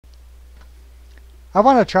I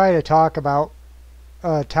want to try to talk about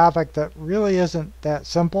a topic that really isn't that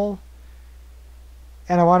simple,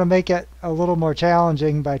 and I want to make it a little more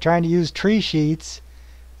challenging by trying to use treesheets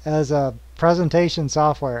as a presentation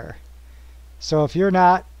software. So if you're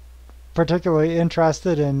not particularly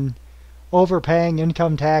interested in overpaying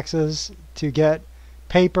income taxes to get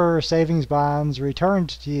paper savings bonds returned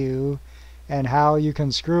to you, and how you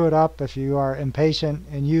can screw it up if you are impatient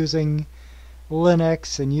in using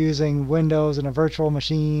Linux and using Windows and a virtual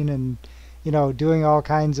machine and doing all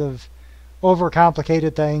kinds of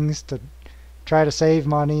overcomplicated things to try to save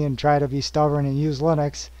money and try to be stubborn and use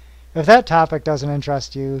Linux. If that topic doesn't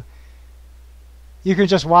interest you, you can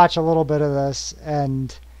just watch a little bit of this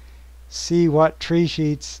and see what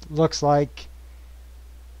treesheets looks like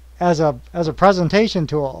as a presentation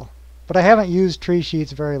tool. But I haven't used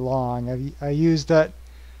treesheets very long. I used it.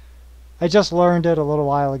 I just learned it a little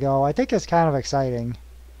while ago. I think it's kind of exciting.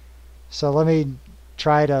 So let me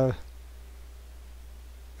try to.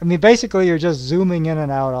 Basically, you're just zooming in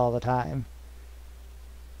and out all the time.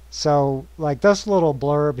 So, like this little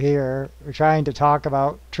blurb here, we're trying to talk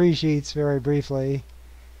about treesheets very briefly.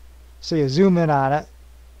 So you zoom in on it,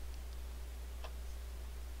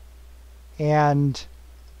 and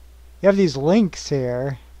you have these links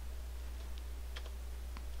here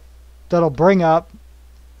that'll bring up.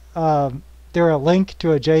 They're a link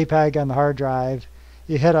to a JPEG on the hard drive.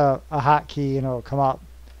 You hit a hotkey and it'll come up.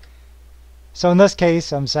 So in this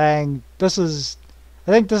case, I'm saying I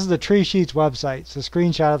think this is the Treesheets website. It's a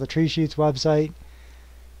screenshot of the Treesheets website.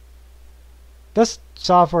 This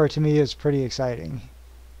software to me is pretty exciting,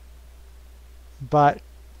 but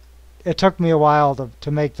it took me a while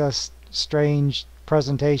to make this strange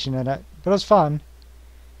presentation in it. But it's fun,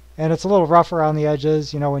 and it's a little rough around the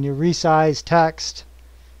edges. When you resize text,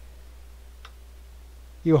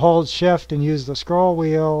 you hold shift and use the scroll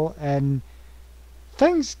wheel, and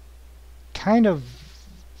things kind of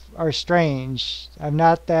are strange. I'm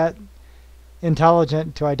not that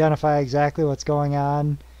intelligent to identify exactly what's going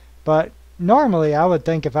on, but normally I would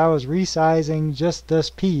think if I was resizing just this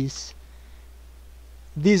piece,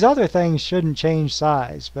 these other things shouldn't change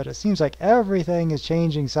size, but it seems like everything is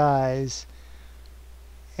changing size,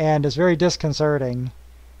 and it's very disconcerting.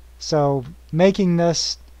 So making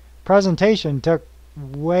this presentation took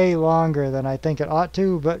way longer than I think it ought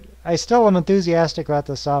to, but I still am enthusiastic about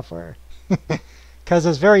this software because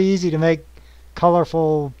it's very easy to make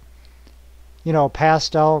colorful,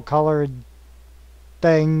 pastel colored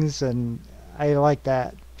things, and I like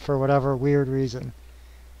that for whatever weird reason.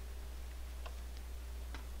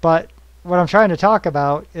 But what I'm trying to talk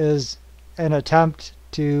about is an attempt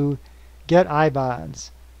to get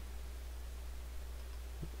I-bonds.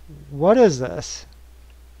 What is this?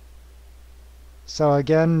 So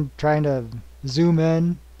again, trying to zoom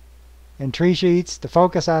in treesheets to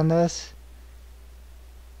focus on this.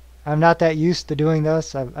 I'm not that used to doing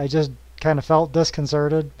this. I just kind of felt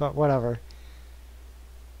disconcerted, but whatever.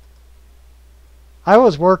 I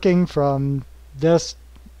was working from this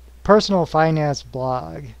personal finance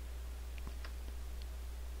blog,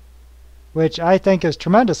 which I think is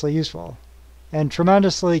tremendously useful and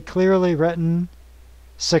tremendously clearly written,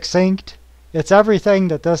 succinct. It's everything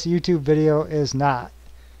that this YouTube video is not.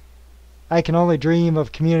 I can only dream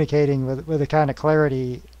of communicating with the kind of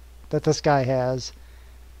clarity that this guy has.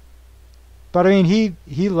 But he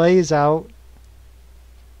lays out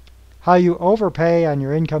how you overpay on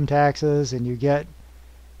your income taxes and you get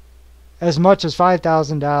as much as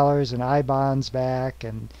 $5,000 in I-bonds back,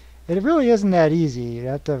 and it really isn't that easy. You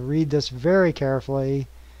have to read this very carefully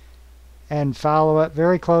and follow it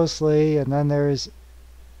very closely, and then there's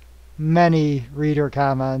many reader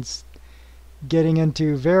comments getting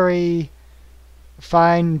into very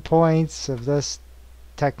fine points of this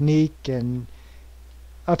technique, and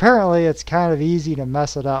apparently it's kind of easy to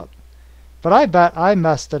mess it up. But I bet I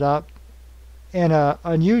messed it up in an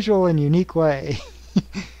unusual and unique way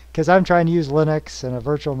because I'm trying to use Linux and a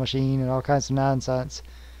virtual machine and all kinds of nonsense.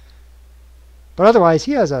 But otherwise,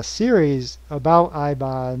 he has a series about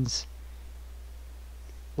I-bonds,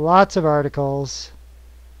 lots of articles,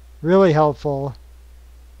 really helpful.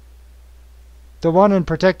 The one in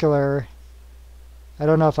particular, I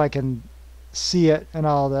don't know if I can see it in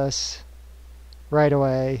all this right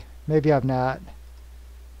away. Maybe I'm not.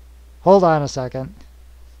 Hold on a second.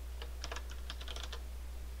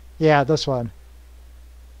 Yeah, this one.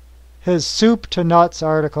 His Soup to Nuts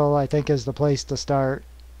article, I think, is the place to start.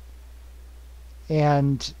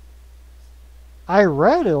 And I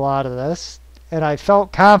read a lot of this, and I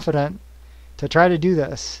felt confident to try to do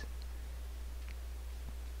this.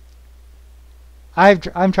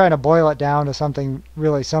 I'm trying to boil it down to something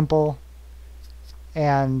really simple.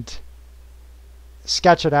 and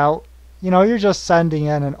sketch it out, you're just sending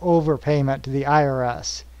in an overpayment to the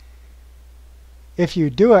IRS. If you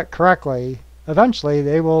do it correctly, eventually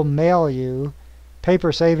they will mail you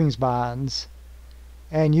paper savings bonds,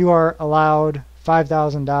 and you are allowed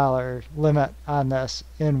 $5,000 limit on this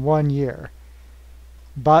in 1 year.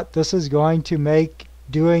 But this is going to make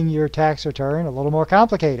doing your tax return a little more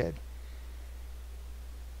complicated.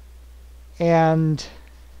 And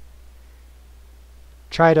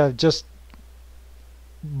try to just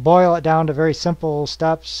boil it down to very simple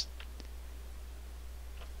steps.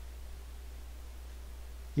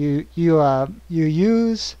 You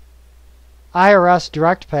use IRS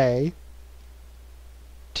direct pay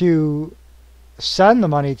to send the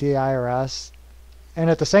money to the IRS, and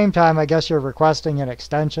at the same time I guess you're requesting an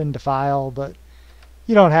extension to file, but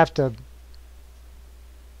you don't have to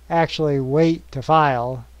actually wait to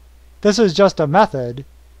file. This is just a method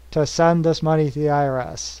to send this money to the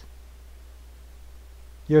IRS.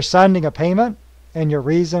 You're sending a payment, and your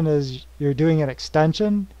reason is you're doing an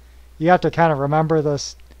extension. You have to kind of remember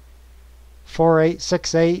this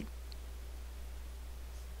 4868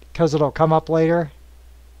 because it'll come up later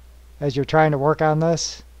as you're trying to work on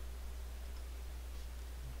this.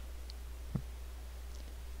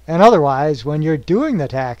 And otherwise, when you're doing the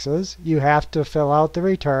taxes, you have to fill out the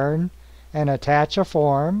return and attach a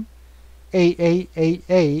form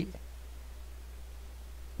 8888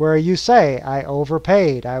 where you say, I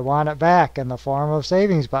overpaid, I want it back in the form of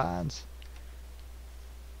savings bonds.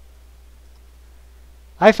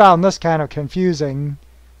 I found this kind of confusing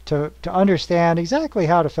to understand exactly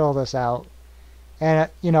how to fill this out. And,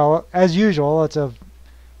 as usual, it's a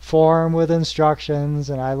form with instructions,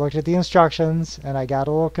 and I looked at the instructions and I got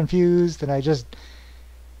a little confused, and I just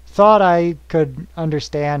thought I could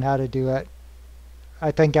understand how to do it.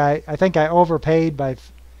 I think I overpaid by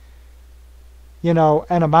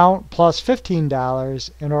an amount plus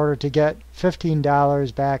 $15 in order to get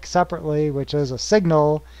 $15 back separately, which is a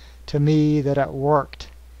signal to me that it worked.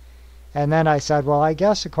 And then I said, well, I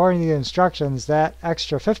guess according to the instructions that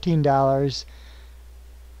extra $15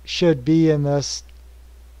 should be in this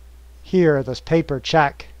paper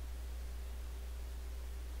check.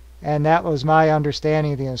 And that was my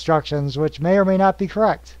understanding of the instructions, which may or may not be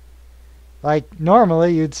correct. Like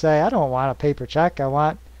normally you'd say, I don't want a paper check, I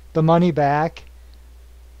want the money back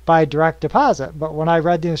by direct deposit. But when I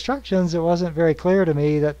read the instructions, it wasn't very clear to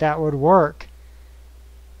me that that would work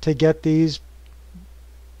to get this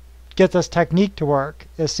technique to work.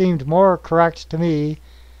 It seemed more correct to me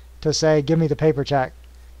to say, give me the paper check.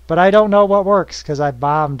 But I don't know what works because I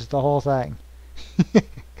bombed the whole thing.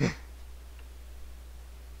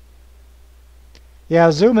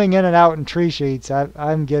 Yeah, zooming in and out in tree sheets,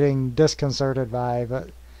 I'm getting disconcerted by, but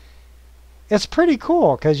it's pretty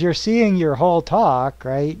cool because you're seeing your whole talk,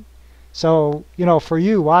 right? So, for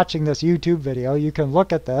you watching this YouTube video, you can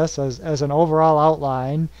look at this as an overall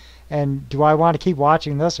outline, and do I want to keep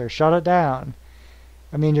watching this or shut it down?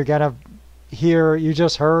 I mean, you're going to hear, you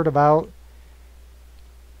just heard about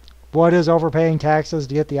what is overpaying taxes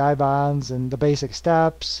to get the I-bonds and the basic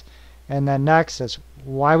steps. And then next is,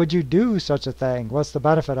 why would you do such a thing? What's the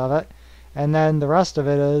benefit of it? And then the rest of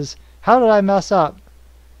it is, how did I mess up?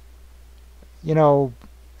 And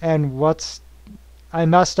I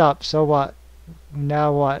messed up, so what?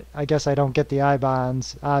 Now what? I guess I don't get the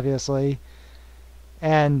I-bonds, obviously.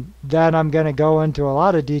 And then I'm going to go into a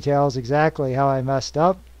lot of details exactly how I messed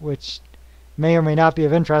up, which may or may not be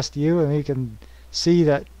of interest to you, and you can see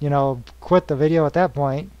that, quit the video at that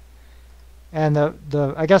point. And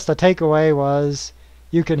I guess the takeaway was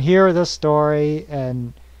you can hear this story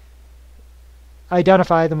and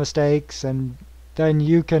identify the mistakes, and then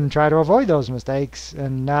you can try to avoid those mistakes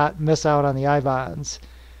and not miss out on the I-bonds.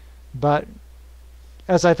 But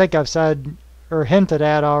as I think I've said or hinted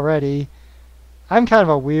at already, I'm kind of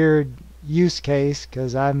a weird use case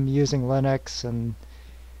because I'm using Linux and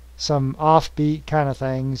some offbeat kind of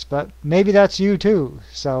things, but maybe that's you too.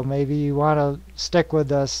 So maybe you want to stick with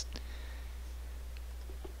this.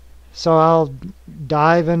 So I'll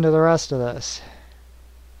dive into the rest of this.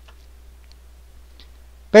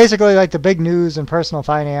 Basically, like the big news in personal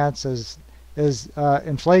finance is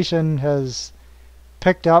inflation has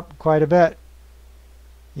picked up quite a bit.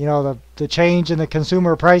 The change in the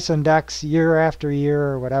consumer price index year after year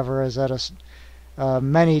or whatever is at a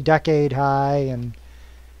many decade high,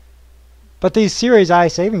 but these Series I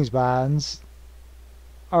savings bonds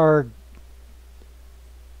are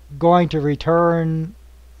going to return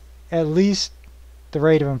at least the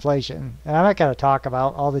rate of inflation. And I'm not going to talk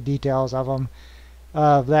about all the details of them.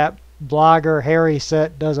 That blogger Harry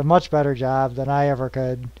Sitt does a much better job than I ever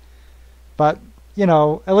could. But you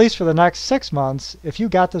know, at least for the next 6 months, if you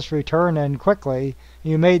got this return in quickly,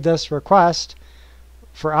 you made this request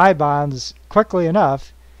for I-bonds quickly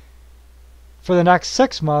enough, for the next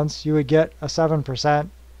 6 months you would get a 7%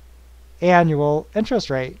 annual interest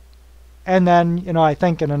rate. And then, you know, I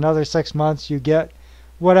think in another 6 months you get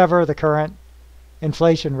whatever the current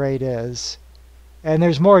inflation rate is. And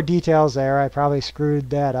there's more details there. I probably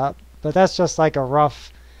screwed that up, but that's just like a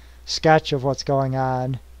rough sketch of what's going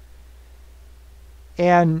on.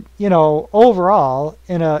 And, you know, overall,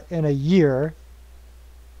 in a year,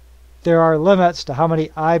 there are limits to how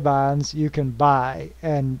many I-bonds you can buy.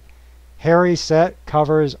 And Harry Sit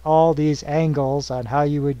covers all these angles on how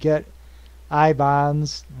you would get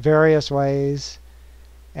I-bonds various ways.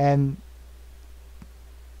 And,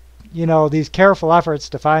 you know, these careful efforts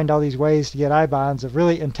to find all these ways to get I-bonds have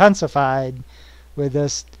really intensified with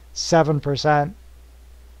this 7%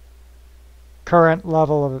 current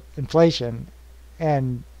level of inflation.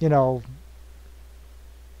 And, you know,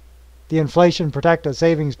 the inflation protected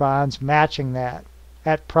savings bonds matching that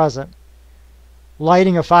at present,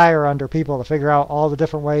 lighting a fire under people to figure out all the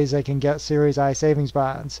different ways they can get Series I savings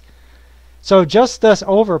bonds. So just this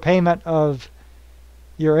overpayment of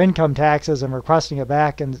your income taxes and requesting it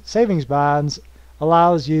back in savings bonds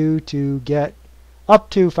allows you to get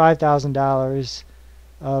up to $5,000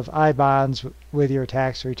 of I-bonds with your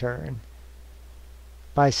tax return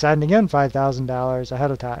by sending in $5,000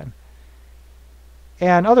 ahead of time.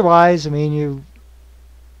 And otherwise, I mean, you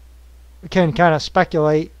can kind of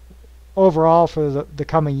speculate overall for the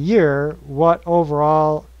coming year, what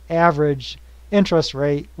overall average interest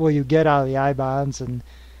rate will you get out of the I-bonds. And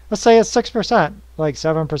let's say it's 6%, like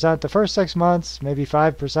 7% the first 6 months, maybe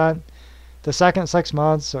 5% the second 6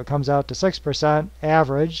 months, so it comes out to 6%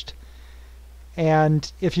 averaged.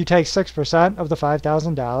 And if you take 6% of the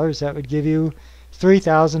 $5,000, that would give you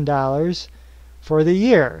 $3,000 for the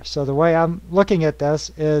year. So the way I'm looking at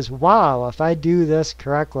this is, wow, if I do this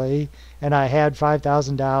correctly and I had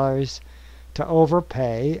 $5,000 to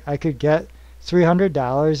overpay, I could get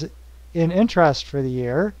 $300 in interest for the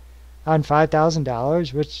year on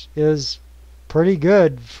 $5,000, which is pretty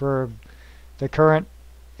good for the current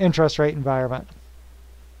interest rate environment.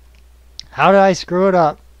 How did I screw it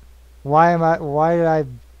up? Why did I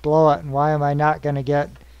blow it, and why am I not going to get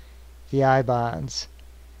the I-bonds?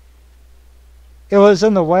 It was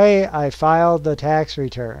in the way I filed the tax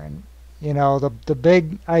return. You know, the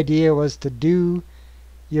big idea was to do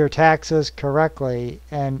your taxes correctly,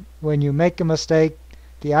 and when you make a mistake,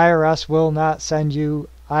 the IRS will not send you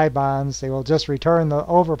I-bonds. They will just return the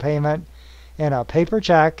overpayment in a paper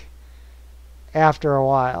check after a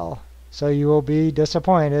while. So you will be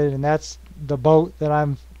disappointed, and that's the boat that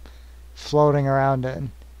I'm floating around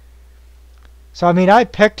in. So I mean, I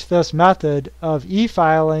picked this method of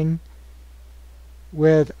e-filing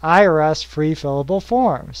with IRS Free Fillable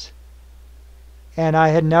Forms, and I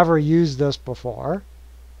had never used this before.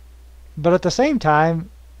 But at the same time,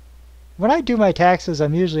 when I do my taxes,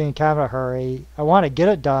 I'm usually in kind of a hurry. I want to get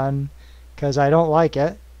it done because I don't like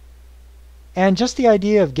it. And just the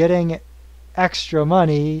idea of getting extra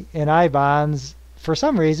money in I-bonds, for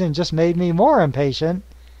some reason, just made me more impatient,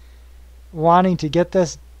 wanting to get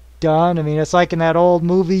this done. I mean, it's like in that old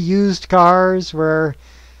movie Used Cars, where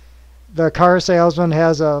the car salesman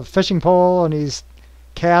has a fishing pole and he's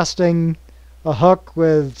casting a hook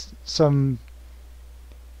with some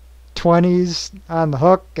 20s on the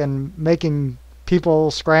hook and making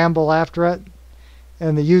people scramble after it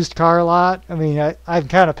in the used car lot. I mean, I'm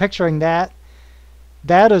kind of picturing that.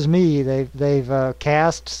 That is me. They've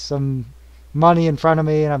cast some money in front of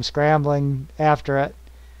me and I'm scrambling after it.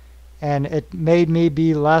 And it made me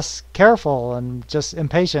be less careful and just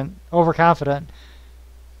impatient, overconfident,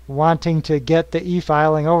 wanting to get the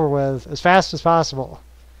e-filing over with as fast as possible.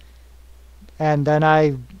 And then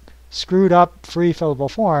I screwed up Free Fillable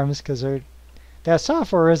Forms because that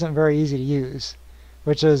software isn't very easy to use,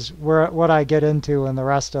 which is what I get into in the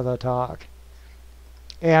rest of the talk.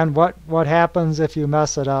 And what happens if you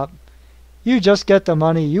mess it up? You just get the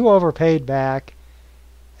money you overpaid back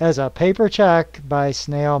as a paper check by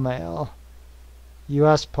snail mail,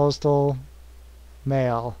 U.S. Postal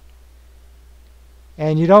Mail.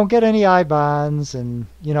 And you don't get any I-bonds, and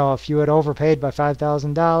you know, if you had overpaid by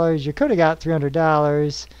 $5,000, you could have got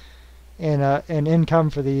 $300 in income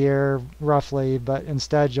for the year, roughly, but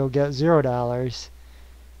instead you'll get $0,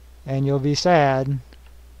 and you'll be sad.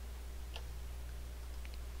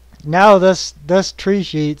 Now this tree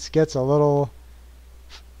sheets gets a little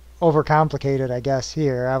overcomplicated, I guess.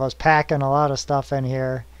 Here I was packing a lot of stuff in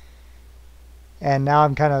here, and now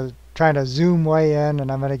I'm kind of trying to zoom way in,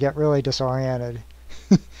 and I'm going to get really disoriented.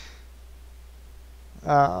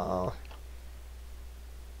 Oh.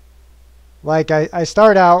 Like I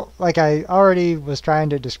start out, like I already was trying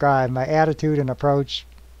to describe, my attitude and approach,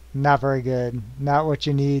 not very good. Not what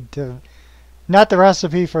you need to, not the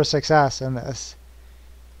recipe for success in this.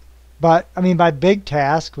 But I mean, my big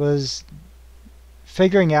task was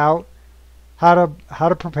figuring out how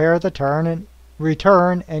to prepare the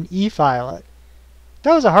return and e-file it.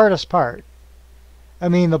 That was the hardest part. I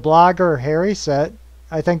mean, the blogger Harry Sitt,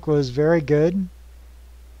 I think, was very good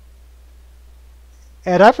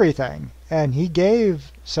at everything, and he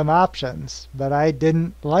gave some options, but I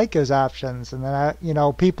didn't like his options. And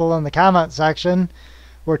then people in the comment section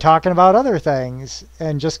were talking about other things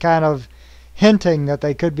and just kind of hinting that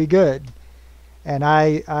they could be good. And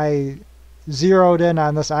I zeroed in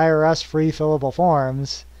on this IRS Free Fillable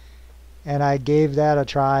Forms, and I gave that a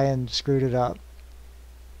try and screwed it up.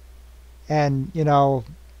 And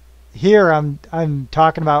here I'm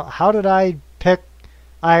talking about how did I pick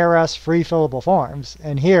IRS Free Fillable Forms,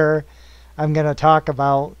 and here I'm going to talk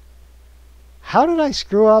about how did I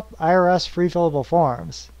screw up IRS Free Fillable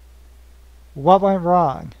Forms? What went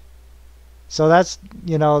wrong? So that's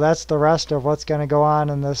the rest of what's going to go on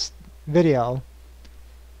in this video.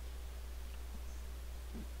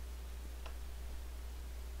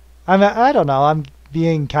 I don't know, I'm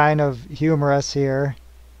being kind of humorous here.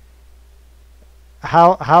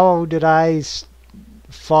 How did I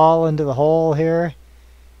fall into the hole here?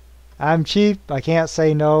 I'm cheap. I can't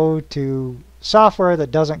say no to software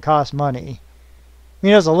that doesn't cost money. I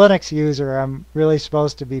mean, as a Linux user, I'm really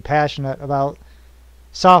supposed to be passionate about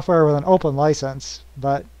software with an open license.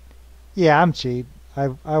 But yeah, I'm cheap. I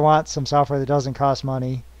want some software that doesn't cost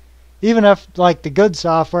money. Even if like the good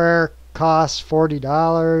software costs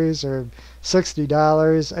 $40 or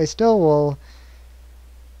 $60, I still will.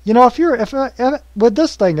 If with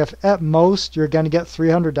this thing, if at most you're going to get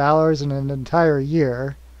 $300 in an entire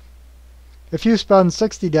year, if you spend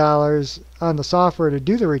 $60 on the software to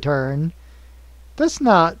do the return, that's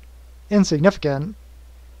not insignificant.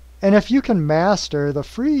 And if you can master the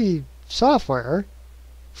free software,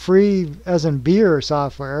 free as in beer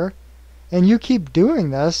software, and you keep doing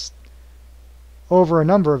this over a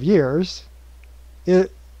number of years, the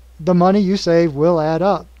money you save will add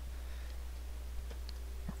up.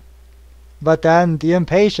 But then the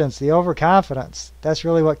impatience, the overconfidence, that's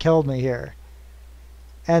really what killed me here.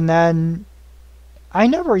 And then I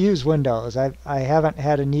never use Windows. I haven't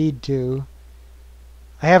had a need to.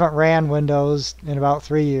 I haven't ran Windows in about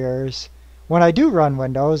 3 years. When I do run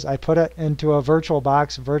Windows, I put it into a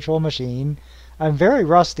VirtualBox virtual machine. I'm very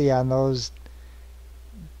rusty on those,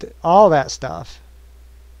 all that stuff.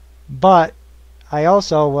 But I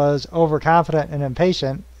also was overconfident and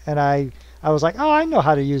impatient, and I was like, oh, I know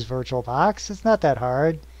how to use VirtualBox. It's not that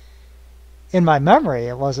hard. In my memory,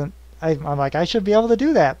 it wasn't. I'm like, I should be able to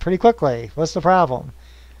do that pretty quickly. What's the problem?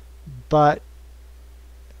 But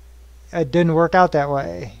it didn't work out that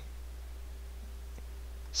way.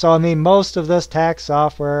 So, I mean, most of this tax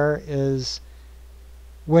software is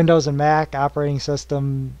Windows and Mac operating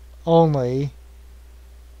system only.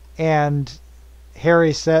 And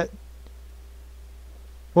Harry Sitt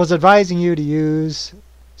was advising you to use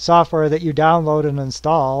software that you download and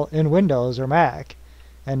install in Windows or Mac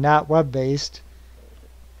and not web-based.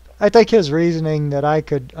 I think his reasoning that I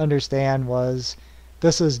could understand was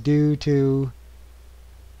this is due to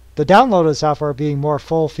the downloaded software being more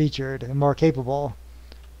full-featured and more capable.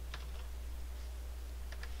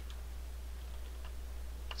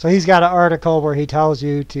 So he's got an article where he tells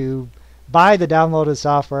you to buy the downloaded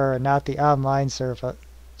software and not the online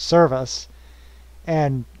service.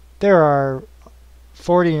 And there are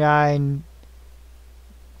 49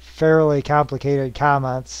 fairly complicated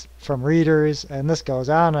comments from readers, and this goes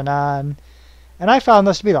on. And I found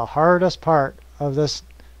this to be the hardest part of this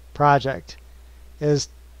project, is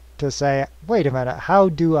to say, wait a minute, how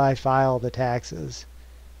do I file the taxes?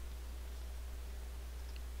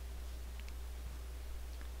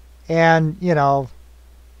 And,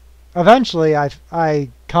 eventually I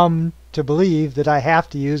come to believe that I have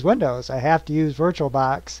to use Windows. I have to use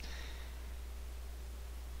VirtualBox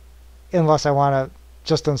unless I want to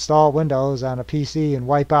just install Windows on a PC and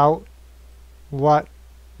wipe out what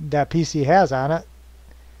that PC has on it.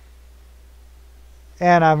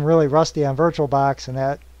 And I'm really rusty on VirtualBox, and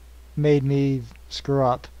that made me screw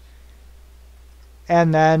up.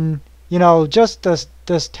 And then, just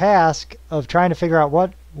this task of trying to figure out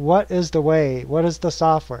what is the way, what is the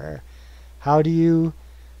software, how do you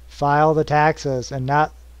file the taxes and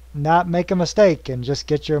not make a mistake and just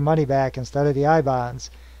get your money back instead of the I-bonds.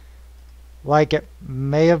 Like, it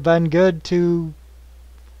may have been good to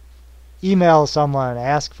email someone,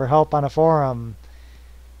 ask for help on a forum,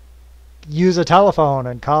 use a telephone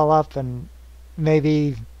and call up and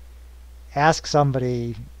maybe ask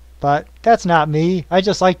somebody. But that's not me. I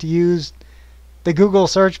just like to use the Google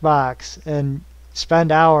search box and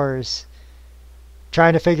spend hours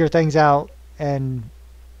trying to figure things out. And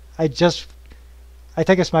I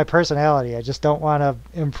think it's my personality. I just don't want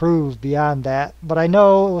to improve beyond that. But I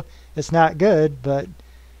know it's not good, but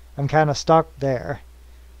I'm kind of stuck there.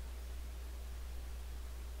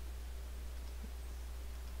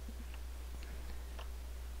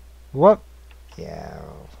 What? Yeah.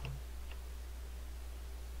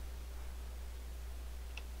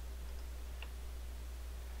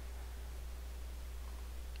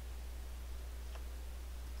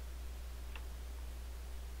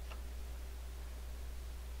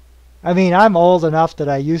 I mean, I'm old enough that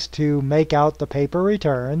I used to make out the paper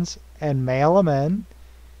returns and mail them in.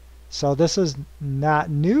 So this is not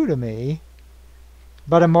new to me.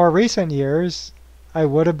 But in more recent years, I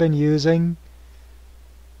would have been using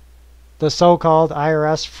the so-called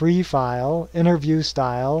IRS free file, interview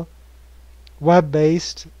style,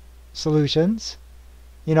 web-based solutions.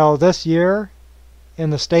 You know, this year, in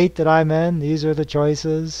the state that I'm in, these are the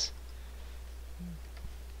choices.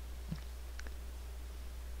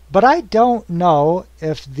 But I don't know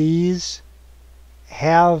if these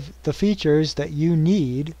have the features that you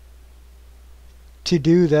need to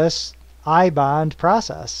do this I-bond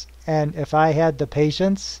process. And if I had the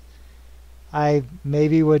patience, I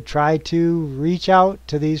maybe would try to reach out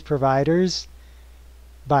to these providers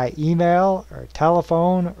by email or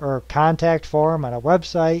telephone or contact form on a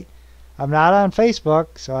website. I'm not on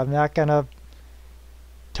Facebook, so I'm not going to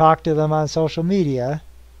talk to them on social media.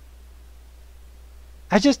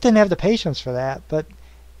 I just didn't have the patience for that.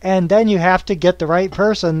 And then you have to get the right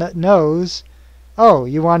person that knows, oh,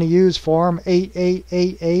 you want to use form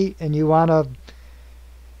 8888 and you want to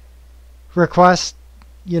request,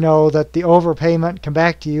 that the overpayment come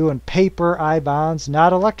back to you in paper I-bonds,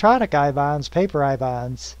 not electronic I-bonds, paper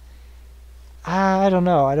I-bonds. I don't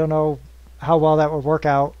know. I don't know how well that would work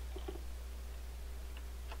out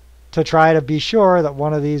to try to be sure that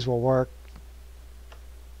one of these will work.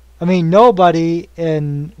 I mean, nobody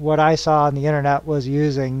in what I saw on the internet was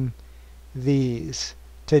using these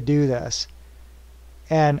to do this.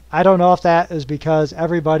 And I don't know if that is because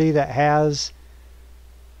everybody that has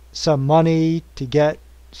some money to get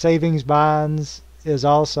savings bonds is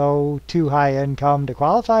also too high income to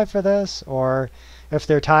qualify for this, or if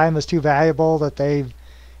their time is too valuable that they'd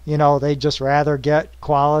just rather get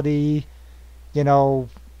quality,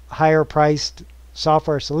 higher priced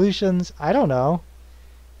software solutions. I don't know.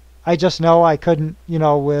 I just know I couldn't,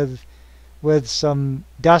 with some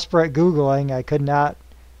desperate Googling, I could not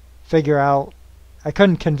figure out, I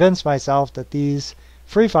couldn't convince myself that these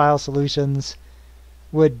free file solutions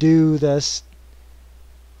would do this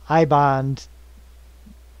I-bond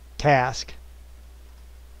task.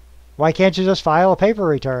 Why can't you just file a paper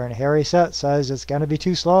return? Harry Sitt says it's going to be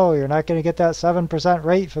too slow. You're not going to get that 7%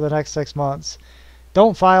 rate for the next 6 months.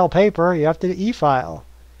 Don't file paper. You have to e-file.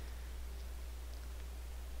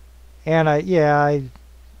 And I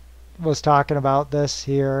was talking about this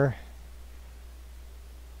here.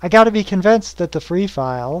 I got to be convinced that the free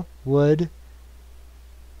file would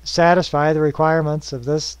satisfy the requirements of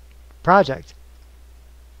this project.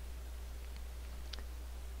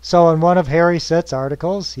 So in one of Harry Sitt's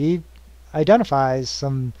articles, he identifies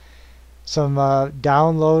some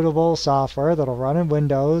downloadable software that'll run in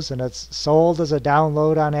Windows, and it's sold as a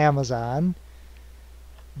download on Amazon.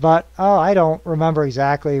 But I don't remember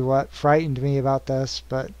exactly what frightened me about this,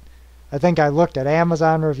 but I think I looked at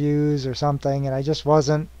Amazon reviews or something, and I just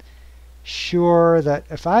wasn't sure that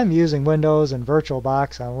if I'm using Windows and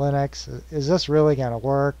VirtualBox on Linux, is this really going to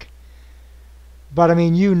work? But I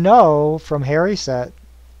mean, from Harry Sitt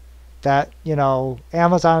that,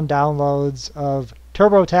 Amazon downloads of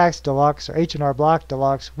TurboTax Deluxe or H&R Block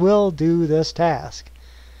Deluxe will do this task.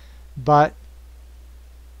 But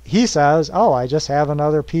he says, I just have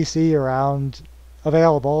another PC around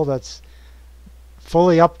available that's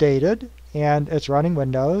fully updated and it's running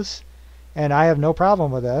Windows, and I have no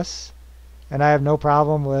problem with this, and I have no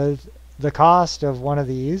problem with the cost of one of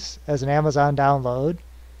these as an Amazon download.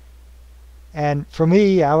 And for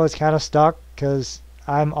me, I was kind of stuck because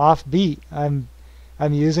I'm offbeat. I'm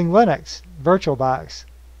using Linux, VirtualBox,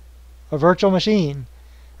 a virtual machine.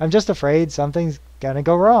 I'm just afraid something's going to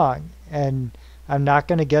go wrong, and I'm not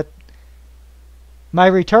going to get, my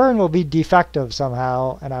return will be defective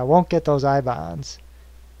somehow, and I won't get those I-bonds.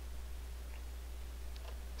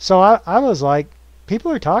 So I was like,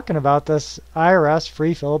 people are talking about this IRS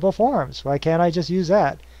Free Fillable Forms. Why can't I just use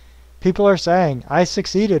that? People are saying, I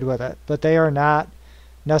succeeded with it, but they are not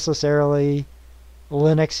necessarily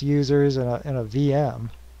Linux users in a VM.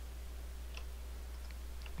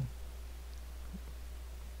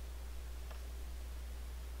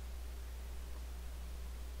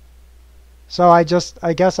 So I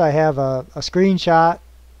guess I have a screenshot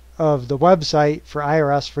of the website for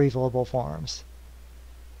IRS Free Fillable Forms.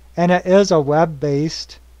 And it is a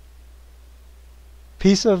web-based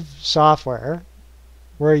piece of software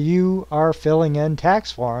where you are filling in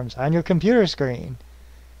tax forms on your computer screen.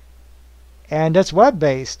 And it's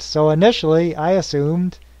web-based, so initially I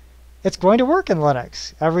assumed it's going to work in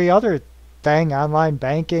Linux. Every other thing, online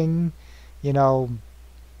banking, you know,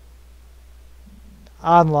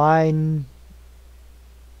 online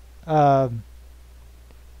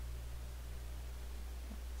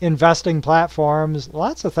investing platforms,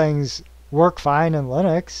 lots of things work fine in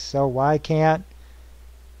Linux, so why can't,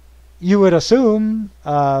 you would assume,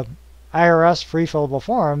 IRS Free Fillable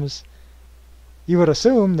Forms, you would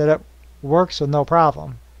assume that it works with no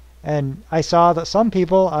problem. And I saw that some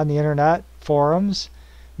people on the internet forums,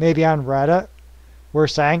 maybe on Reddit, were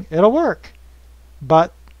saying it'll work.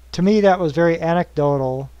 But to me that was very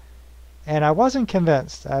anecdotal, and I wasn't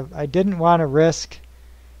convinced. I didn't want to risk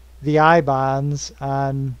the I-bonds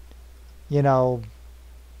on, you know,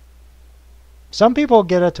 some people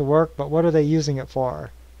get it to work, but what are they using it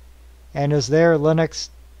for? And is their Linux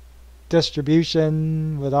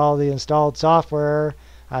distribution with all the installed software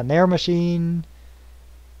on their machine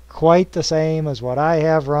quite the same as what I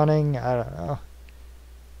have running? I don't know.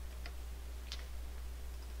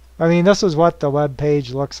 I mean, this is what the web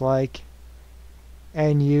page looks like,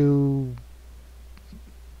 and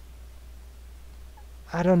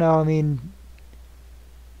I don't know, I mean,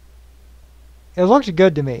 it looked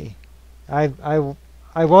good to me. I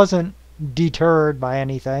wasn't deterred by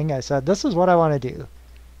anything. I said, this is what I want to do.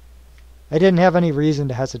 I didn't have any reason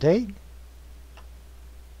to hesitate.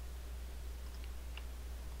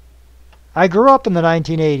 I grew up in the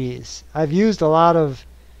 1980s. I've used a lot of,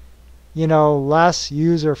 you know, less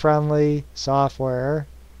user-friendly software,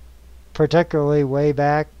 particularly way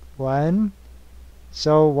back when.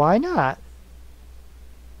 So why not?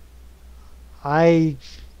 I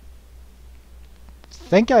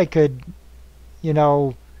think I could, you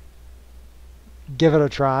know, give it a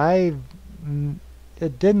try.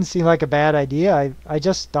 It didn't seem like a bad idea. I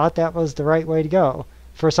just thought that was the right way to go.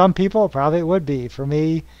 For some people, probably it would be. For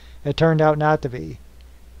me, it turned out not to be.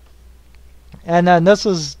 And then this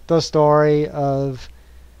is the story of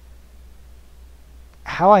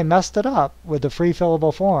how I messed it up with the free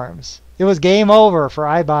fillable forms. It was game over for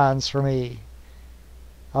I-bonds for me.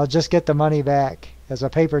 I'll just get the money back as a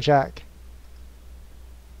paper check.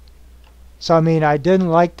 So, I mean, I didn't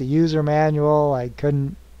like the user manual. I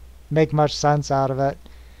couldn't make much sense out of it.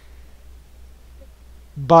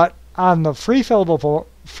 But on the Free Fillable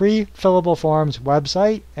Forms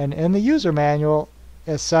website and in the user manual,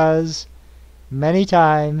 it says many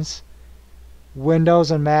times Windows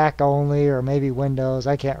and Mac only, or maybe Windows,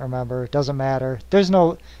 I can't remember. It doesn't matter.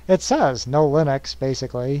 It says no Linux,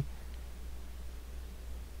 basically.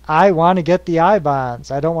 I want to get the I-bonds.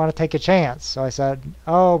 I don't want to take a chance. So I said,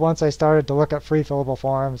 once I started to look at free fillable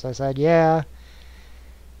forms, I said, yeah,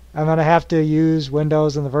 I'm going to have to use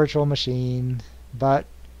Windows and the virtual machine. But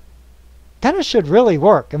then it should really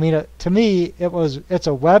work. I mean, to me, it's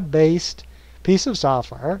a web-based piece of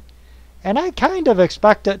software. And I kind of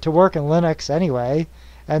expect it to work in Linux anyway.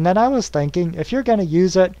 And then I was thinking, if you're going to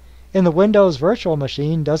use it in the Windows virtual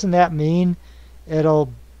machine, doesn't that mean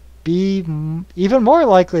it'll be even more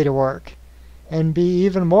likely to work and be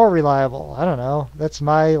even more reliable? I don't know. That's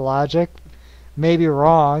my logic. Maybe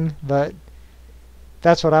wrong, but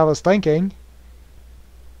that's what I was thinking.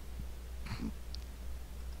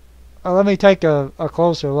 Let me take a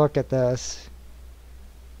closer look at this.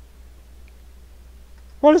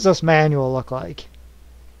 What does this manual look like?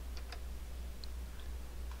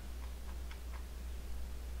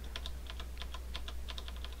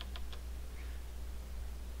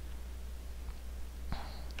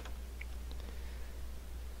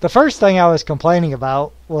 The first thing I was complaining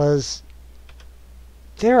about was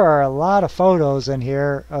there are a lot of photos in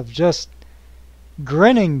here of just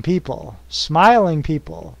grinning people, smiling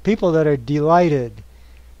people, people that are delighted,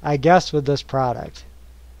 I guess, with this product.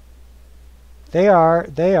 They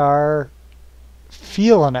are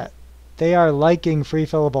feeling it. They are liking free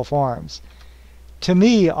fillable forms. To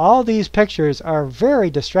me, all these pictures are very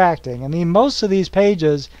distracting. I mean, most of these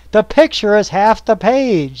pages, the picture is half the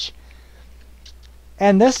page.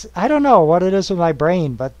 And this, I don't know what it is with my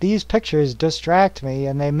brain, but these pictures distract me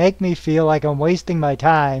and they make me feel like I'm wasting my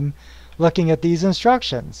time looking at these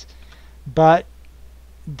instructions. But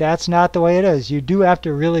that's not the way it is. You do have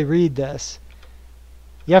to really read this.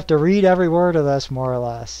 You have to read every word of this, more or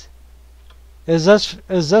less. Is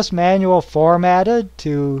this manual formatted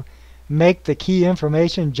to make the key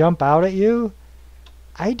information jump out at you?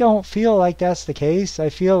 I don't feel like that's the case. I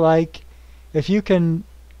feel like if you can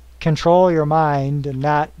control your mind and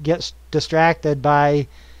not get distracted by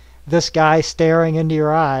this guy staring into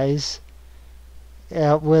your eyes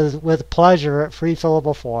with pleasure at free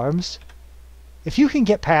fillable forms, if you can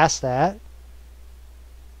get past that,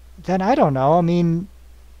 then I don't know. I mean,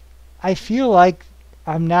 I feel like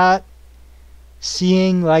I'm not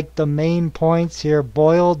seeing like the main points here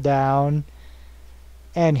boiled down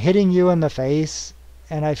and hitting you in the face,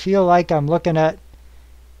 and I feel like I'm looking at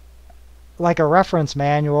like a reference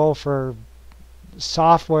manual for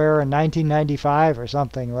software in 1995 or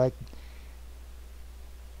something, like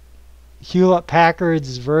Hewlett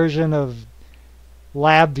Packard's version of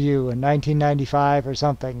LabVIEW in 1995 or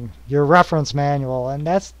something, your reference manual, and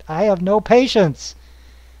I have no patience.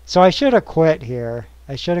 So I should have quit here.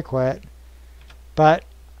 I should have quit. But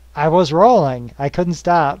I was rolling. I couldn't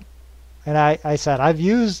stop. And I said, I've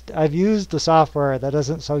used the software that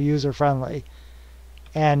isn't so user friendly.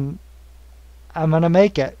 And I'm gonna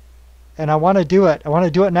make it. And I want to do it. I want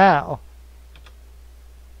to do it now.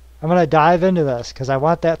 I'm gonna dive into this because I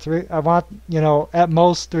want at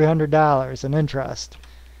most $300 in interest.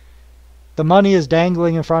 The money is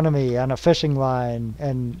dangling in front of me on a fishing line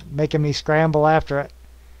and making me scramble after it.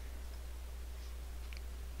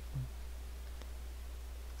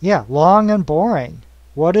 Yeah, long and boring.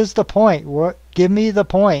 What is the point? Give me the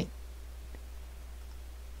point.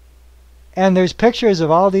 And there's pictures of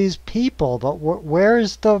all these people, but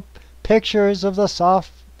where's the pictures of the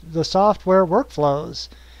software workflows?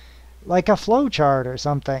 Like a flow chart or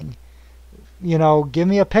something. Give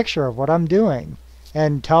me a picture of what I'm doing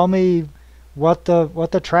and tell me what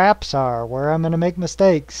the traps are, where I'm going to make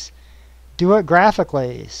mistakes. Do it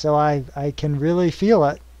graphically so I can really feel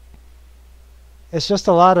it. It's just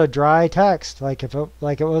a lot of dry text, like it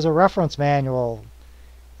was a reference manual.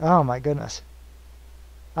 Oh my goodness.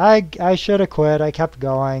 I should have quit. I kept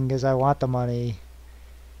going because I want the money.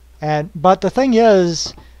 But the thing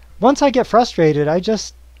is, once I get frustrated, I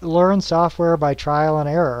just learn software by trial and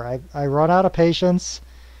error. I run out of patience,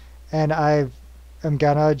 and I am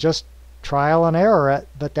gonna just trial and error it.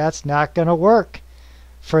 But that's not gonna work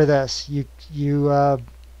for this. You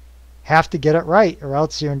have to get it right, or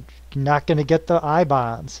else you're not going to get the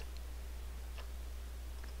I-bonds.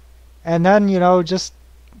 And then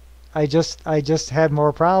I just had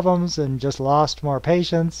more problems and just lost more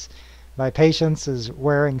patience. My patience is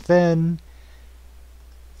wearing thin.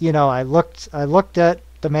 I looked at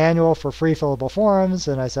the manual for free fillable forms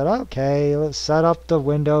and I said, okay, let's set up the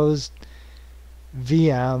Windows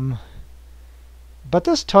VM. But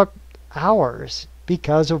this took hours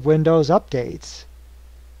because of Windows updates.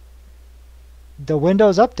 The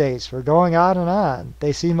Windows updates were going on and on.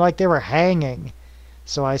 They seemed like they were hanging.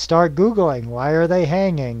 So I start Googling, why are they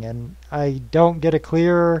hanging? And I don't get a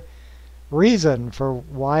clear reason for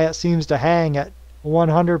why it seems to hang at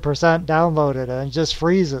 100% downloaded and it just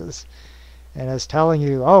freezes. And it's telling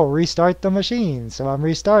you, oh, restart the machine. So I'm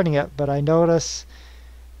restarting it, but I notice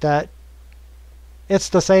that it's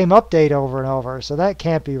the same update over and over. So that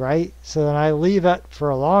can't be right. So then I leave it for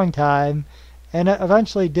a long time, and it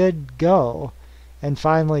eventually did go and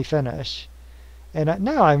finally finish. And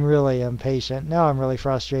now I'm really impatient. Now I'm really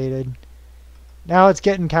frustrated. Now it's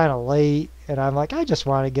getting kind of late, and I'm like, I just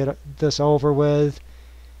want to get this over with.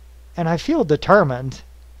 And I feel determined.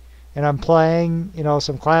 And I'm playing,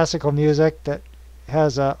 some classical music that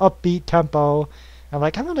has a upbeat tempo. I'm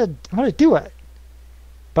like, I'm gonna do it.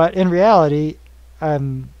 But in reality,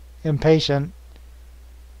 I'm impatient,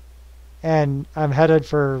 and I'm headed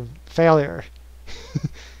for failure.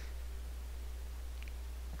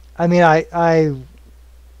 I mean, I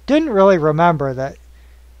didn't really remember that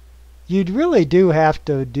you really do have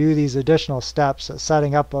to do these additional steps of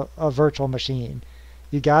setting up a virtual machine.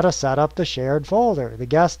 You got to set up the shared folder, the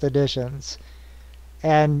guest editions.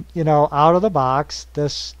 And, out of the box,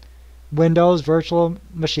 this Windows virtual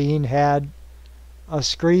machine had a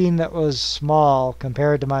screen that was small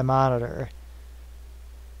compared to my monitor.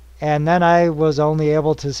 And then I was only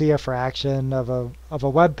able to see a fraction of a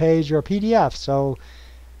web page or a PDF. So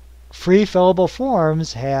Free Fillable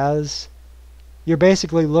Forms you're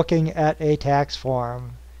basically looking at a tax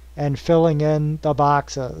form and filling in the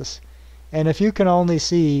boxes. And if you can only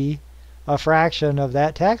see a fraction of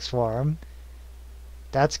that tax form,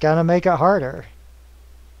 that's going to make it harder.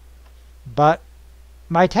 But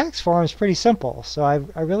my tax form is pretty simple, so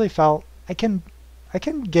I really felt I can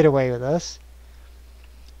get away with this.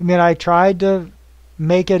 I mean, I tried to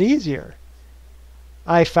make it easier.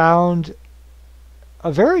 I found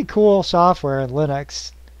a very cool software in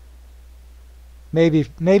Linux,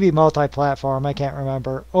 maybe multi-platform, I can't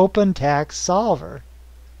remember, Open Tax Solver.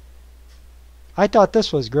 I thought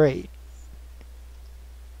this was great.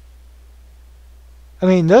 I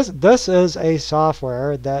mean, this is a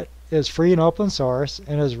software that is free and open source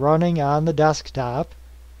and is running on the desktop,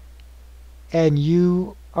 and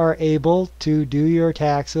you are able to do your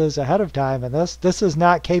taxes ahead of time. And this is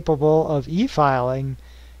not capable of e-filing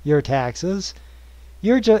your taxes.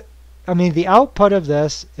 I mean, the output of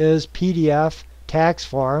this is PDF tax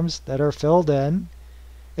forms that are filled in.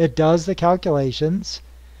 It does the calculations.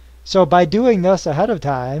 So by doing this ahead of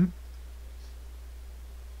time,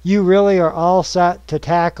 you really are all set to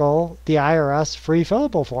tackle the IRS Free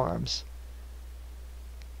Fillable Forms.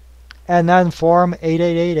 And then Form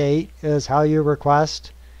 8888 is how you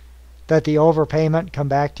request that the overpayment come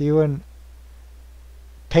back to you in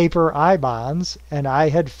paper I-bonds. And I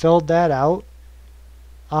had filled that out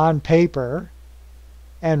on paper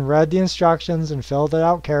and read the instructions and filled it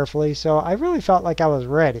out carefully. So I really felt like I was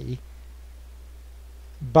ready.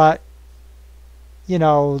 But, you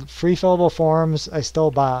know, free fillable forms, I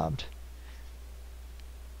still bombed.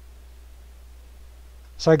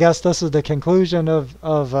 So I guess this is the conclusion of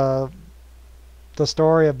the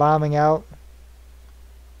story of bombing out.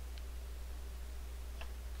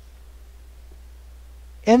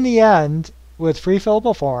 In the end, with free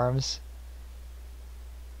fillable forms,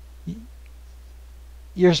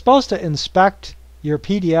 you're supposed to inspect your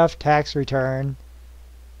PDF tax return,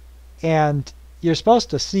 and you're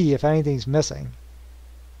supposed to see if anything's missing.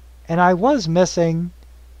 And I was missing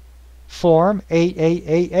Form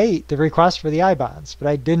 8888, the request for the I-bonds, but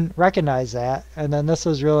I didn't recognize that. And then this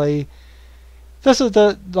is the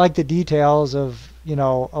details of, you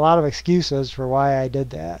know, a lot of excuses for why I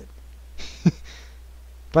did that.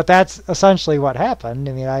 But that's essentially what happened.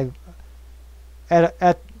 I mean,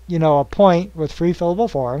 at you know, a point with free fillable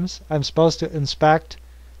forms, I'm supposed to inspect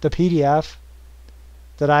the PDF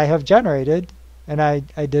that I have generated, and I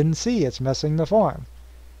didn't see it's missing the form.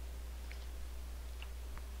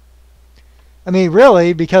 I mean,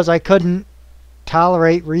 really, because I couldn't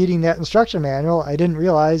tolerate reading that instruction manual, I didn't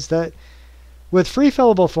realize that with free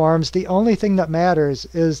fillable forms, the only thing that matters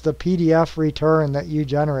is the PDF return that you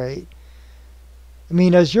generate. I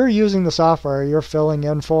mean, as you're using the software, you're filling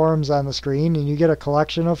in forms on the screen, and you get a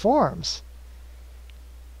collection of forms.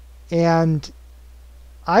 And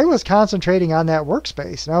I was concentrating on that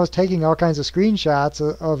workspace, and I was taking all kinds of screenshots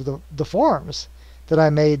of the forms that I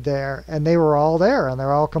made there, and they were all there, and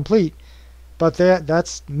they're all complete. But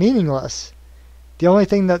that's meaningless. The only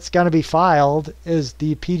thing that's going to be filed is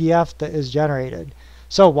the PDF that is generated.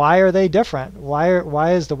 So why are they different?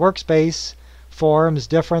 Why is the workspace forms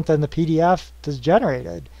different than the PDF that's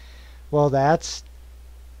generated? Well, that's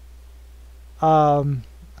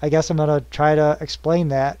I guess I'm going to try to explain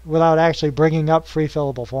that without actually bringing up free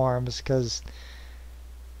fillable forms, because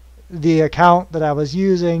the account that I was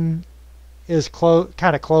using is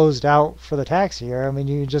kind of closed out for the tax year. I mean,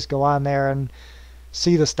 you can just go on there and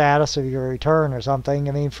see the status of your return or something.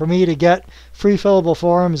 I mean, for me to get free fillable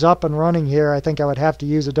forms up and running here, I think I would have to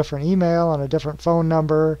use a different email and a different phone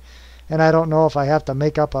number. And I don't know if I have to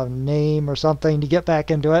make up a name or something to get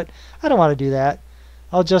back into it. I don't want to do that.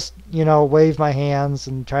 I'll just, you know, wave my hands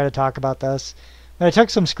and try to talk about this. And I took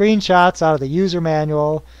some screenshots out of the user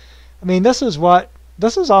manual. I mean, this is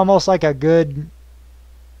almost like a good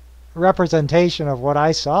representation of what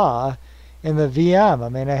I saw in the VM. I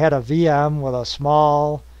mean, I had a VM with a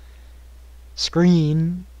small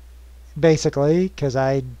screen, basically, because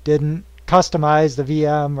I didn't customize the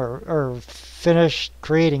VM or finish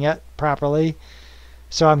creating it properly.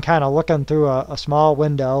 So I'm kind of looking through a small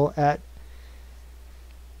window at,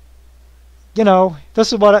 you know,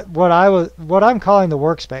 this is what I'm calling the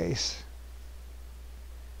workspace.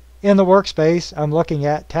 In the workspace, I'm looking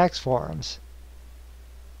at tax forms.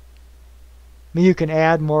 I mean, you can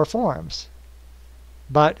add more forms.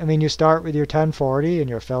 But, I mean, you start with your 1040 and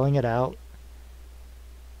you're filling it out.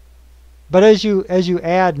 But as you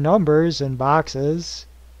add numbers and boxes,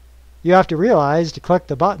 you have to realize to click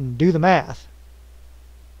the button, do the math.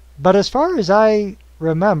 But as far as I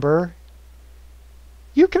remember,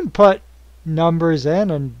 you can put numbers in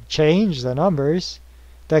and change the numbers.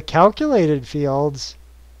 The calculated fields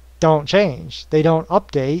don't change. They don't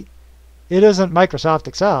update. It isn't Microsoft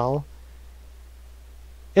Excel.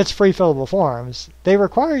 It's free fillable forms. They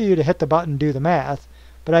require you to hit the button, do the math,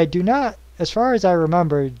 but I do not, as far as I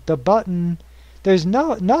remember, the button, there's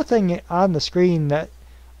nothing on the screen that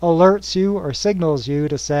alerts you or signals you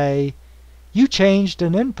to say, You changed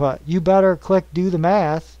an input. You better click do the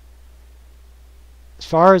math. As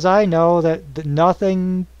far as I know, that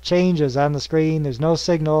nothing changes on the screen. There's no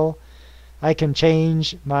signal. I can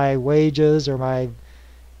change my wages or my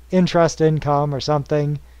interest income or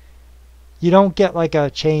something. You don't get like a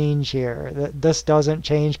change here. This doesn't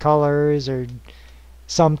change colors or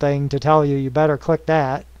something to tell you better click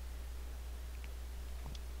that.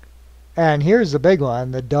 And here's the big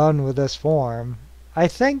one, the done with this form. I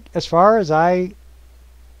think as far as I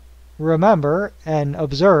remember and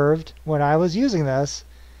observed when I was using this,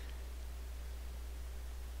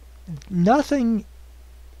 nothing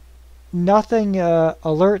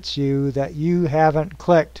alerts you that you haven't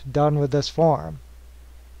clicked done with this form.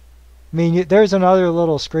 I mean, there's another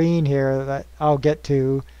little screen here that I'll get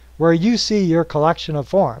to where you see your collection of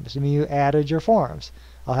forms. I mean, you added your forms.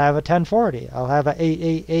 I'll have a 1040. I'll have a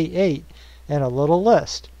 8888 and a little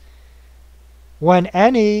list. When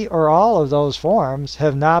any or all of those forms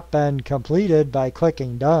have not been completed by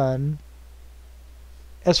clicking done,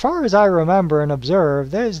 as far as I remember and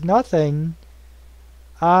observe, there's nothing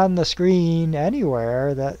on the screen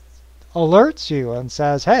anywhere that alerts you and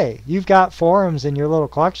says, hey, you've got forms in your little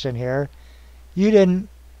collection here. You didn't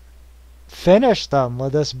finish them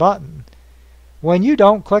with this button. When you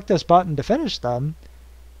don't click this button to finish them,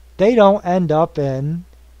 they don't end up in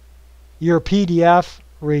your PDF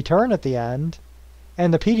return at the end,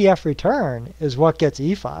 and the PDF return is what gets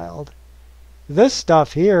e-filed. This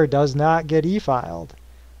stuff here does not get e-filed.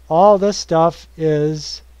 All this stuff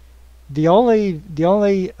is the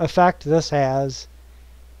only effect this has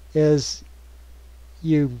is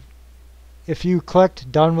if you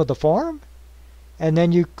clicked done with the form and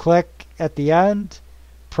then you click at the end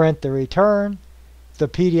print the return, the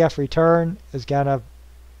PDF return is going to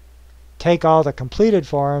take all the completed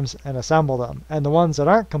forms and assemble them, and the ones that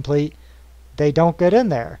aren't complete, they don't get in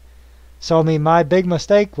there. So I mean, my big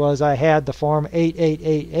mistake was I had the form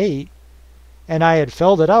 8888 and I had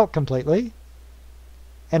filled it out completely,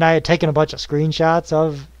 and I had taken a bunch of screenshots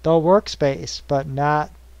of the workspace but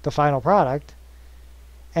not the final product,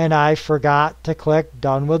 and I forgot to click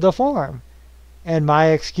done with the form. And my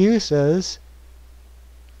excuse is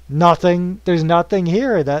there's nothing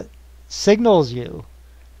here that signals you.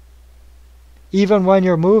 Even when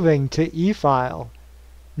you're moving to e-file,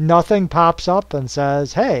 nothing pops up and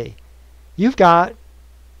says, hey, you've got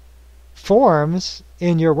forms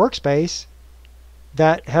in your workspace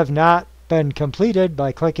that have not been completed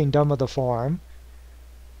by clicking done with the form.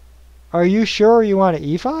 Are you sure you want to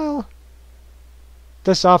e-file?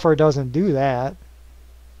 The software doesn't do that.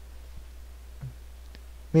 I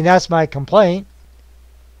mean, that's my complaint.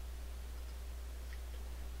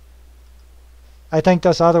 I think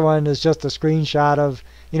this other one is just a screenshot of,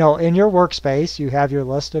 in your workspace, you have your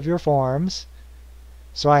list of your forms.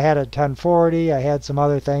 So I had a 1040, I had some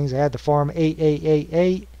other things. I had the form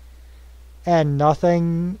 8888, and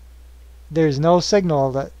nothing, there's no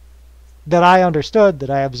signal that I understood, that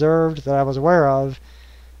I observed, that I was aware of.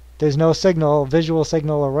 There's no signal, visual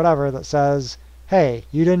signal or whatever, that says, hey,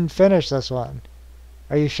 you didn't finish this one.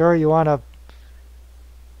 Are you sure you want to,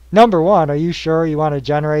 number one, are you sure you want to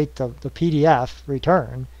generate the PDF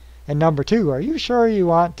return? And number two, are you sure you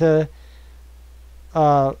want to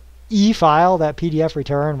e-file that PDF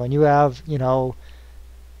return when you have,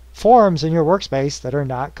 forms in your workspace that are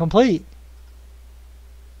not complete?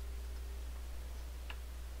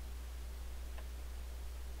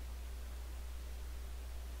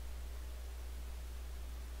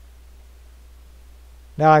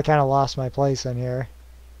 Now I kind of lost my place in here.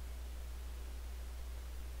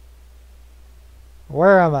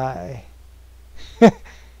 Where am I?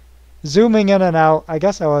 Zooming in and out. I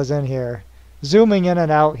guess I was in here. Zooming in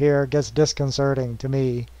and out here gets disconcerting to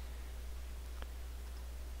me.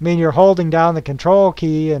 I mean, you're holding down the control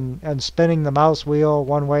key and spinning the mouse wheel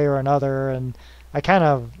one way or another, and I kind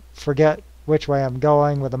of forget which way I'm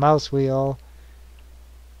going with the mouse wheel.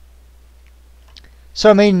 So,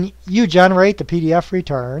 I mean, you generate the PDF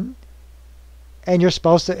return, and you're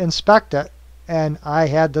supposed to inspect it. And I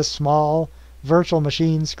had this small virtual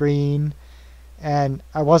machine screen, and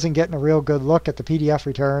I wasn't getting a real good look at the PDF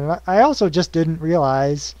return. I also just didn't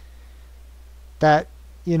realize that,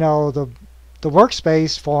 the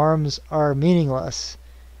workspace forms are meaningless.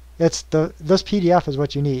 This PDF is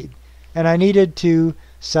what you need. And I needed to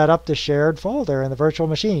set up the shared folder in the virtual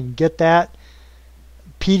machine, get that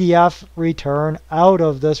PDF return out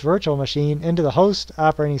of this virtual machine into the host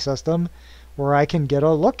operating system where I can get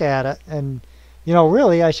a look at it. And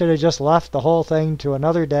really, I should have just left the whole thing to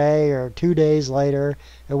another day or 2 days later.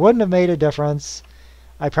 It wouldn't have made a difference.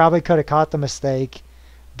 I probably could have caught the mistake.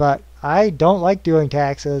 But I don't like doing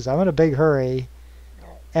taxes. I'm in a big hurry.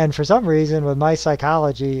 And for some reason, with my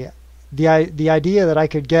psychology, the idea that I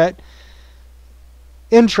could get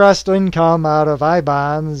interest income out of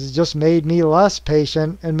I-bonds just made me less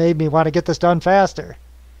patient and made me want to get this done faster.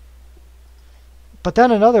 But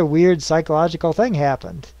then another weird psychological thing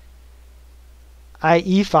happened. I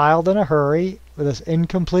e-filed in a hurry with this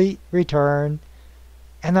incomplete return,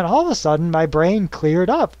 and then all of a sudden my brain cleared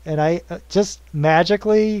up and I just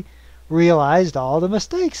magically realized all the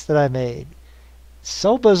mistakes that I made.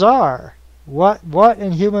 So bizarre. What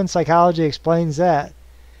in human psychology explains that?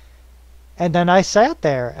 And then I sat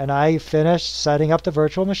there and I finished setting up the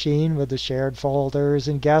virtual machine with the shared folders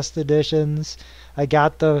and guest editions. I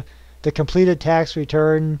got the completed tax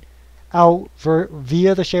return out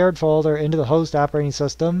via the shared folder into the host operating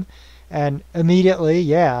system. And immediately,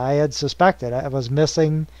 yeah, I had suspected I was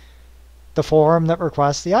missing the form that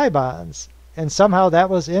requests the I-bonds. And somehow that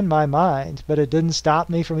was in my mind, but it didn't stop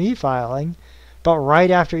me from e-filing. But right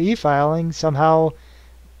after e-filing, somehow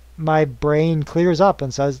my brain clears up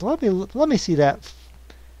and says, let me see that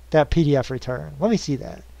PDF return. Let me see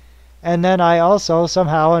that. And then I also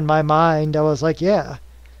somehow in my mind I was like, yeah,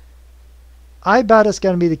 I bet it's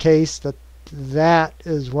going to be the case that that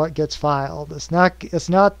is what gets filed. It's not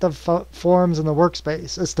the forms in the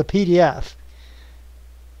workspace. It's the PDF.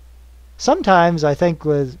 Sometimes I think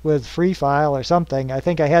with Free File or something, I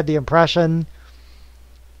think I had the impression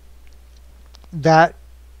that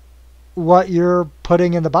what you're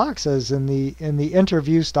putting in the boxes in the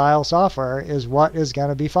interview style software is what is going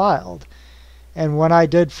to be filed. And when I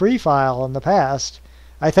did Free File in the past,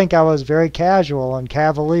 I think I was very casual and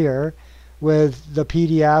cavalier with the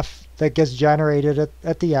PDF that gets generated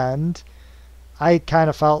at the end. I kind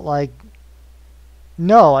of felt like,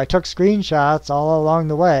 no, I took screenshots all along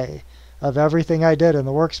the way of everything I did in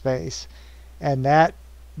the workspace. And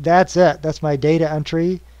that's it. That's my data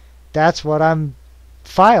entry. That's what I'm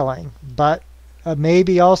filing. But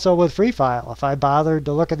maybe also with Free File, if I bothered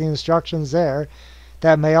to look at the instructions there,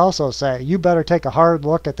 that may also say, you better take a hard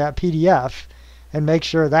look at that PDF and make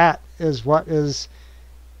sure that is what is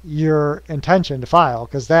your intention to file,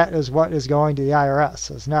 because that is what is going to the IRS.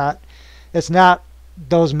 It's not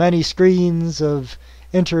those many screens of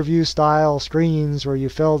interview style screens where you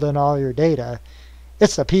filled in all your data.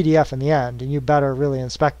 It's the PDF in the end, and you better really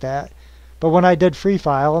inspect that. But when I did Free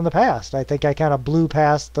File in the past, I think I kind of blew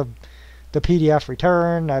past the PDF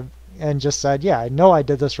return and just said, yeah, I know I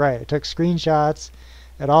did this right. I took screenshots.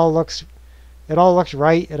 It all looks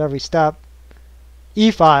right at every step.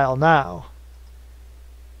 E-file now.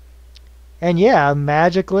 And yeah,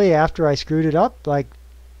 magically after I screwed it up, like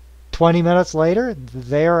 20 minutes later,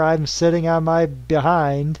 there I'm sitting on my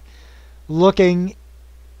behind looking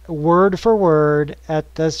word for word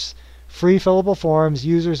at this Free Fillable Forms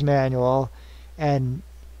user's manual, and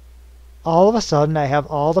all of a sudden I have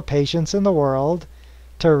all the patience in the world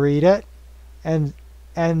to read it, and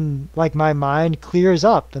like my mind clears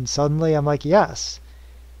up, and suddenly I'm like, yes,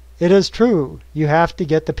 it is true. You have to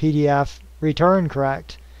get the PDF return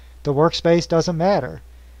correct. The workspace doesn't matter,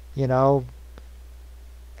 you know.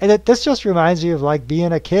 And this just reminds me of like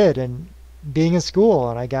being a kid and being in school,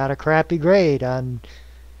 and I got a crappy grade on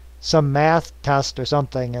some math test or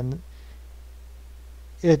something, and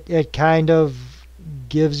it kind of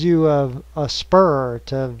gives you a spur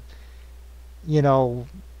to, you know,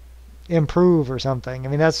 improve or something. I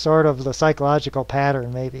mean, that's sort of the psychological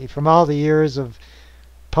pattern maybe from all the years of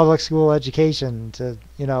public school education to,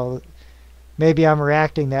 you know, maybe I'm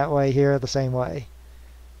reacting that way here the same way.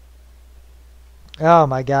 Oh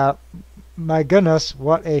my God. My goodness,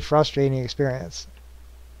 what a frustrating experience.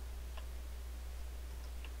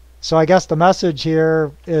 So I guess the message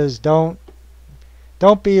here is don't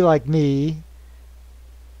be like me.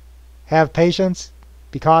 Have patience,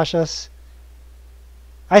 be cautious.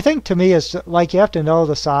 I think to me it's like you have to know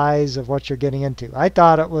the size of what you're getting into. I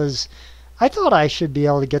thought I should be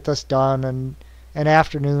able to get this done in an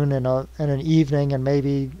afternoon and an evening and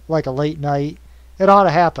maybe like a late night. It ought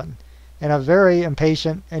to happen. And I'm very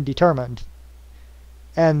impatient and determined.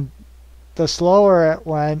 And the slower it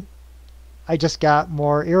went, I just got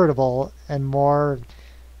more irritable and more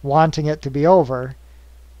wanting it to be over.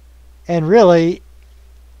 And really,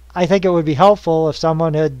 I think it would be helpful if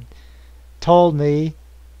someone had told me,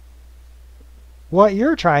 what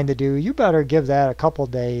you're trying to do, you better give that a couple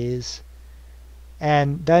days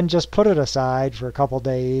and then just put it aside for a couple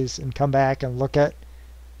days and come back and look at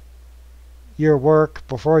your work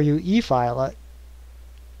before you e-file it,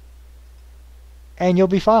 and you'll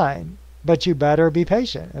be fine. But you better be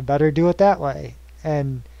patient and better do it that way.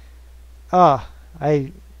 And I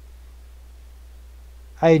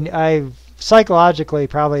I psychologically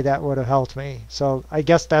probably that would have helped me. So I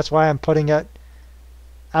guess that's why I'm putting it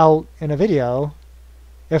out in a video.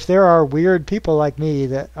 If there are weird people like me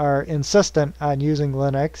that are insistent on using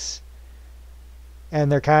Linux,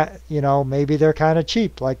 and they're maybe they're kind of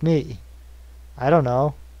cheap like me. I don't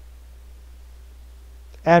know.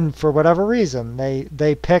 And for whatever reason,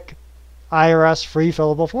 they pick IRS Free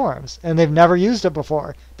Fillable Forms, and they've never used it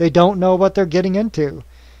before. They don't know what they're getting into.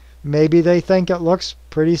 Maybe they think it looks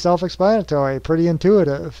pretty self-explanatory, pretty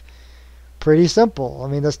intuitive, pretty simple. I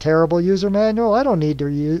mean, this terrible user manual, I don't need to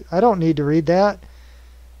read that.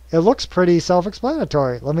 It looks pretty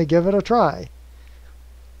self-explanatory. Let me give it a try.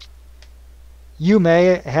 You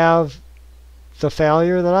may have the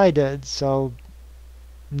failure that I did, so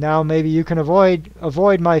now maybe you can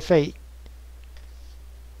avoid my fate.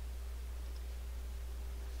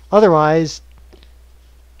 Otherwise,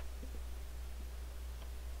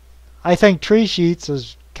 I think treesheets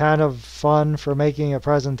is kind of fun for making a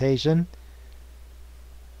presentation.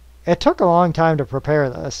 It took a long time to prepare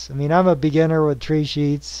this. I mean, I'm a beginner with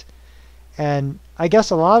treesheets, and I guess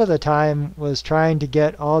a lot of the time was trying to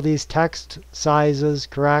get all these text sizes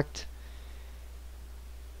correct.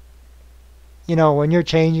 When you're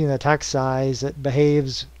changing the text size, it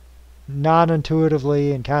behaves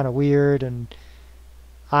non-intuitively and kind of weird, and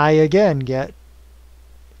I again get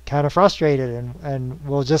kind of frustrated and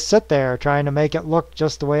will just sit there trying to make it look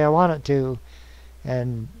just the way I want it to.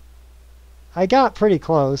 And I got pretty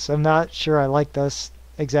close. I'm not sure I like this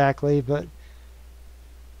exactly, but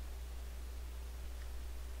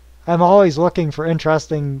I'm always looking for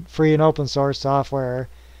interesting free and open source software,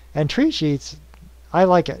 and treesheets, I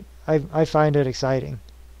like it. I find it exciting.